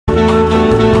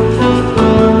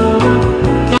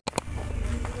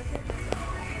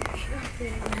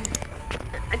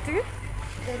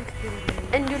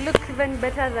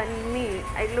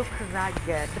I look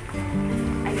ragged. I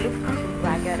look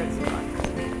ragged as fuck.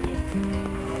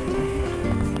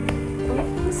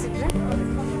 This is it.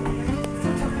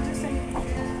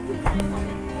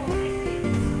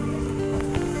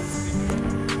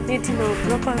 Need to know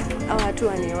proper our two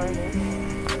and your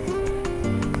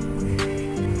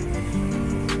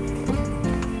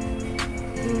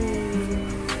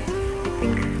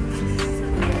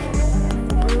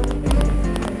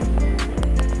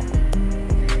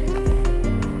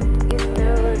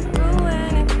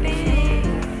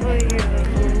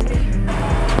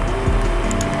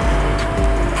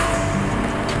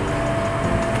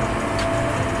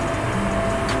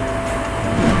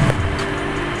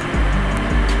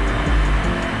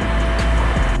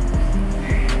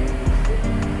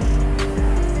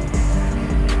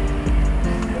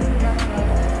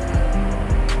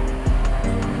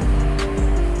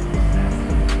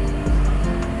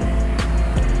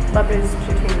Bubbles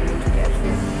pretending to get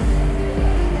this.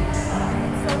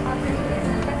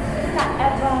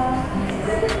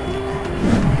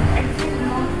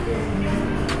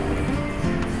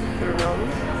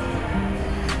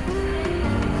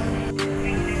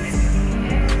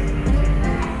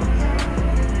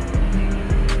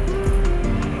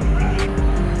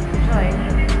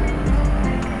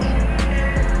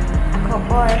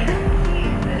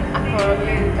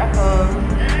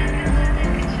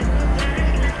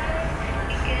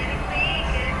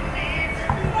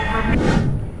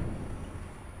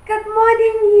 Good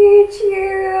morning,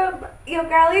 YouTube! Your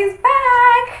girl is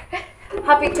back!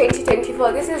 Happy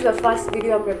 2024. This is the first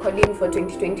video I'm recording for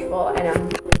 2024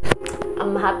 and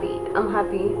I'm happy.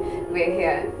 We're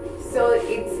here. So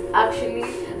it's actually,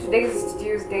 today is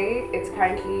Tuesday. It's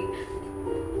currently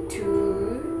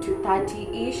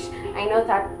 2:30-ish. I know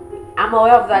that I'm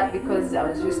aware of that because I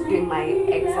was just doing my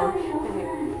exam.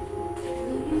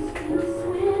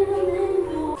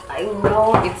 I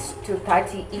know it's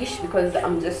 2:30-ish because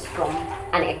I'm just from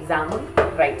an exam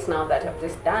right now that I've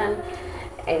just done,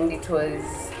 and it was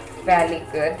fairly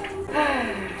good.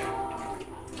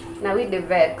 Now with the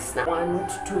vex, I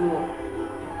want to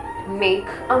make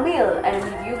a meal, and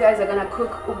you guys are gonna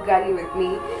cook ugali with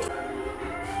me.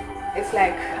 It's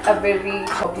like a very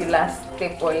popular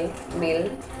staple meal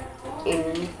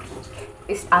in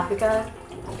East Africa,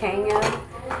 Kenya.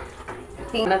 I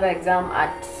think another exam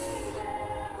at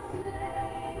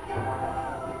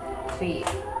 3.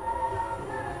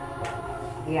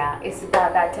 Yeah, it's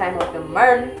about that time of the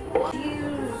month.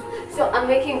 So I'm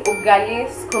making ugali,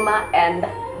 skuma, and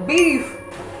beef.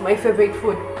 My favorite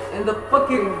food in the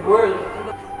fucking world.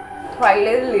 Quite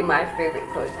literally my favorite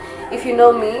food. If you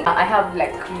know me, I have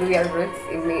like real roots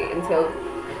in me until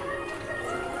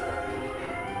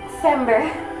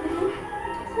Sembe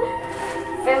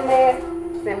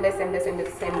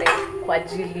kwa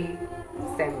ajili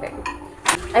sembe.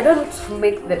 I don't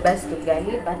make the best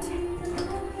ugali, but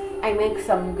I make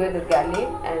some good ugali,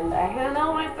 and I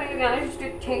cannot wait for you guys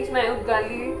to taste my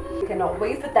ugali. I cannot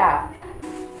wait for that.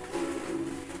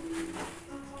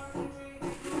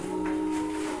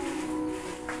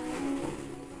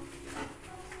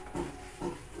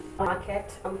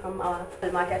 Market. I'm from our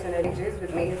market and villages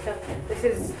with me. So this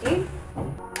is tea.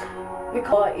 We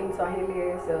call it in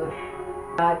Swahili. So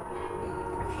a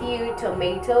few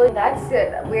tomatoes. That's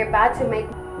it. We're about to make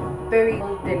very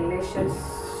delicious,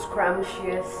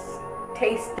 scrumptious,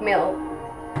 taste meal.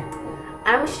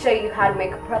 I'm gonna show you how to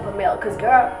make a proper meal. Cause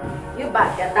girl, you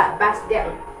about to get that best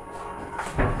down.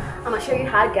 I'm gonna show you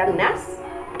how to get a nest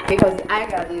because I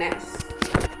got a nest.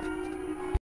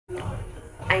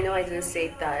 I know I didn't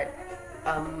say that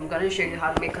I'm gonna show you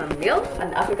how to make a meal,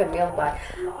 an African meal, but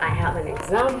I have an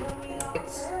exam.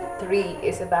 It's 3,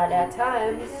 it's about that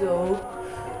time, so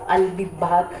I'll be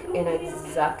back in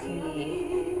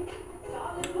exactly,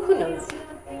 who knows.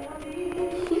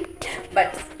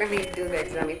 But let me do the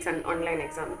exam. It's an online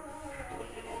exam.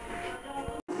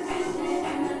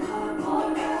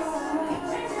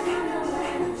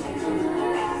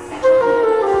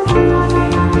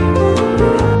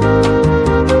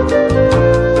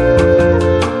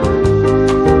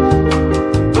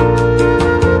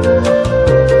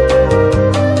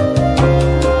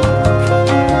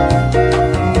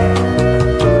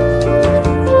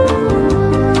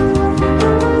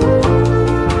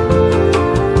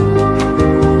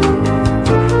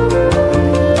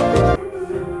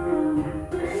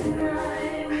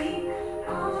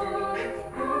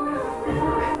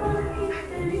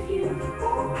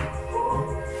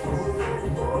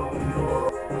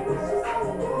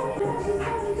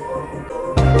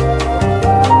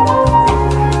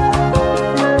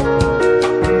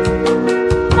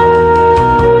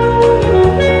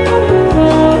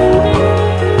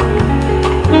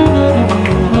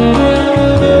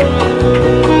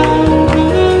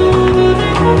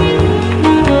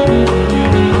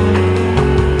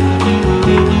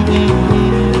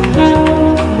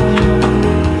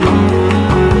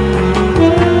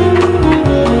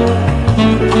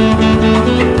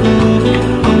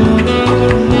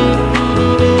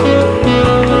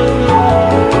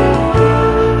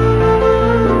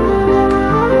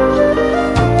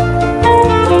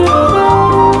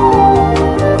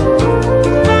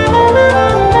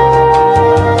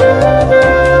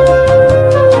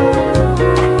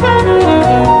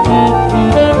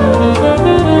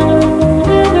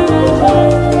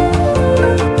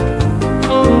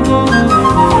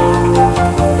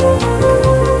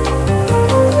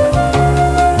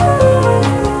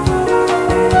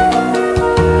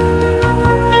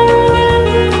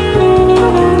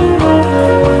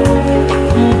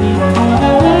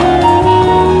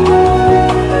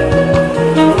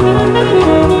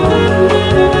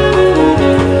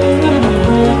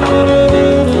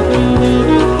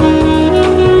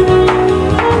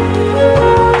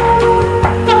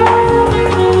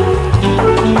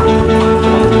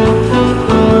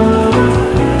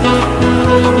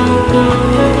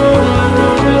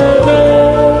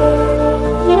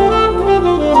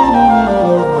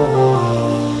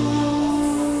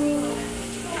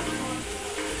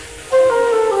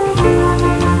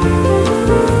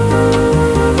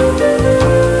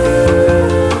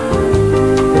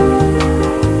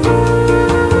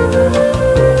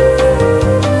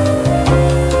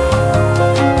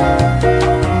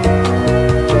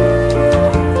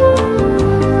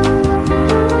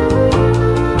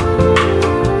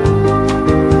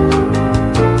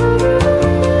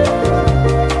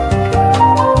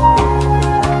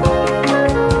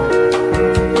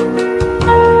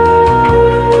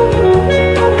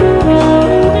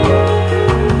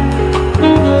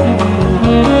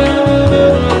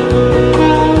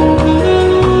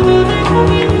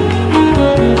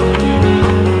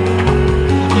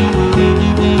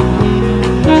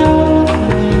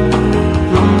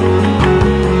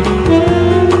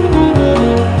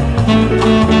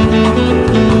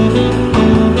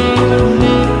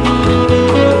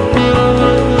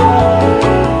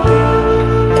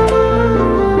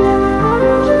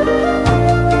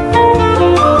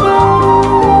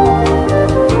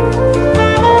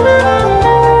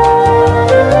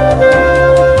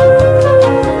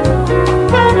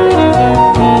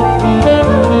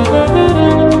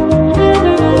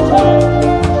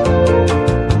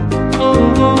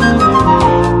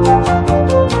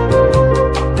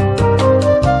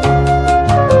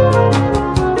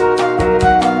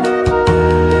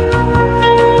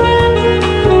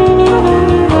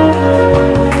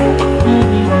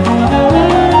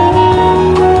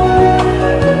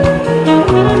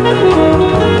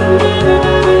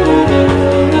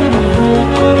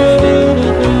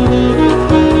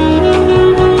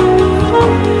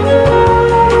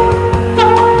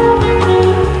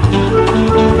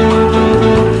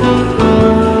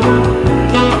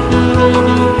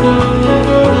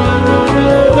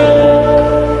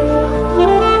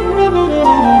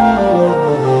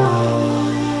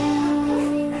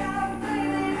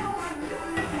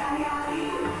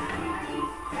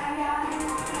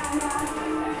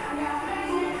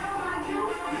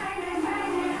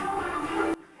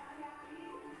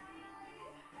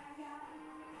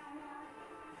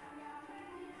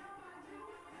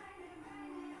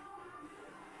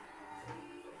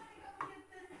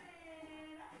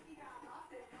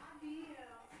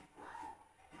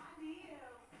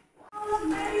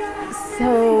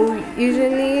 So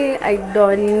usually I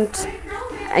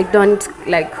don't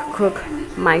like cook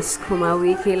my skuma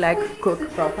wiki, like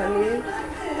cook properly.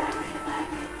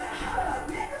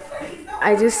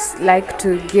 I just like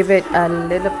to give it a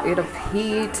little bit of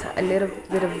heat,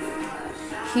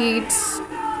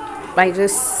 by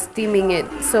just steaming it.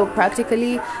 So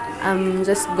practically I'm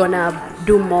just gonna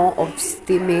do more of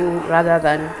steaming rather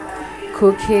than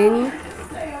cooking.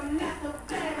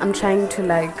 I'm trying to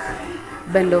like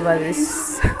bend over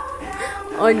this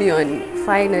onion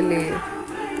finally.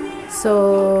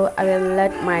 So I will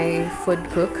let my food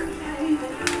cook,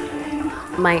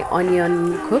 my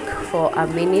onion cook for a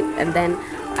minute, and then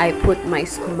I put my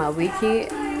skuma wiki,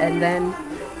 and then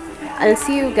I'll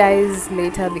see you guys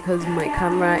later because my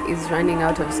camera is running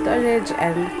out of storage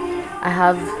and I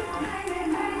have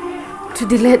to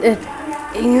delete it.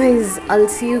 Anyways, I'll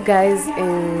see you guys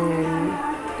in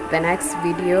the next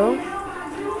video.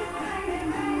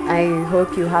 I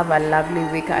hope you have a lovely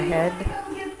week ahead.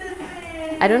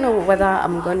 I don't know whether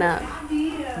I'm gonna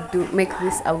make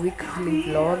this a weekly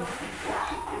vlog,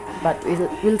 but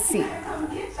we'll see.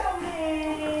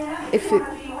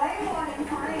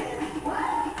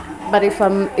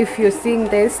 If you're seeing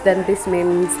this, then this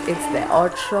means it's the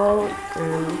outro,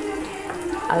 and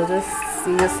I'll just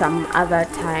see you some other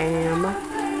time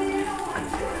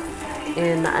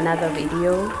in another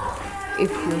video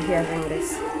if you're hearing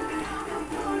this.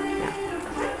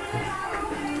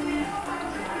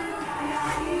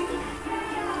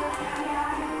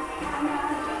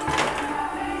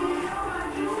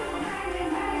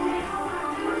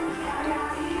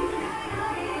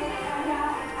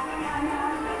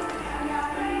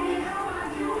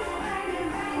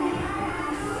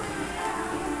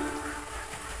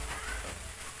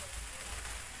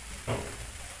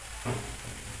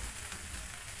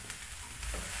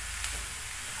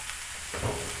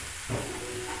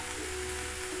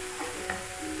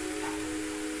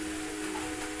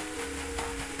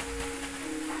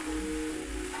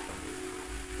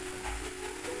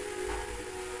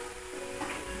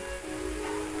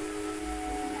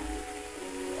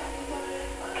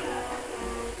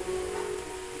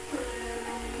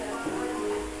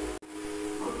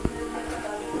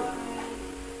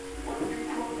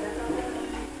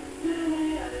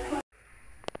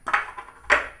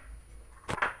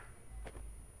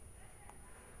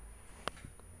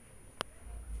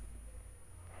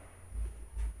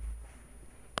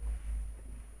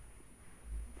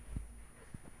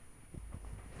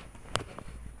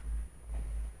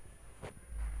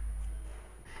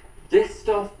 This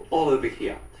stuff all over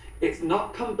here, it's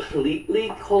not completely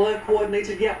color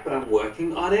coordinated yet, but I'm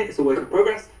working on it. It's a work in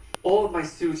progress. All of my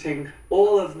suiting,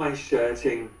 all of my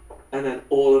shirting, and then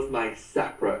all of my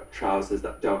separate trousers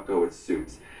that don't go with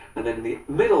suits. And then in the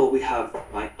middle we have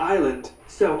my island.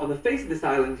 So on the face of this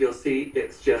island you'll see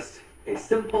it's just a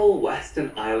simple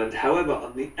Western island. However,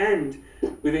 on the end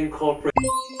we've incorporated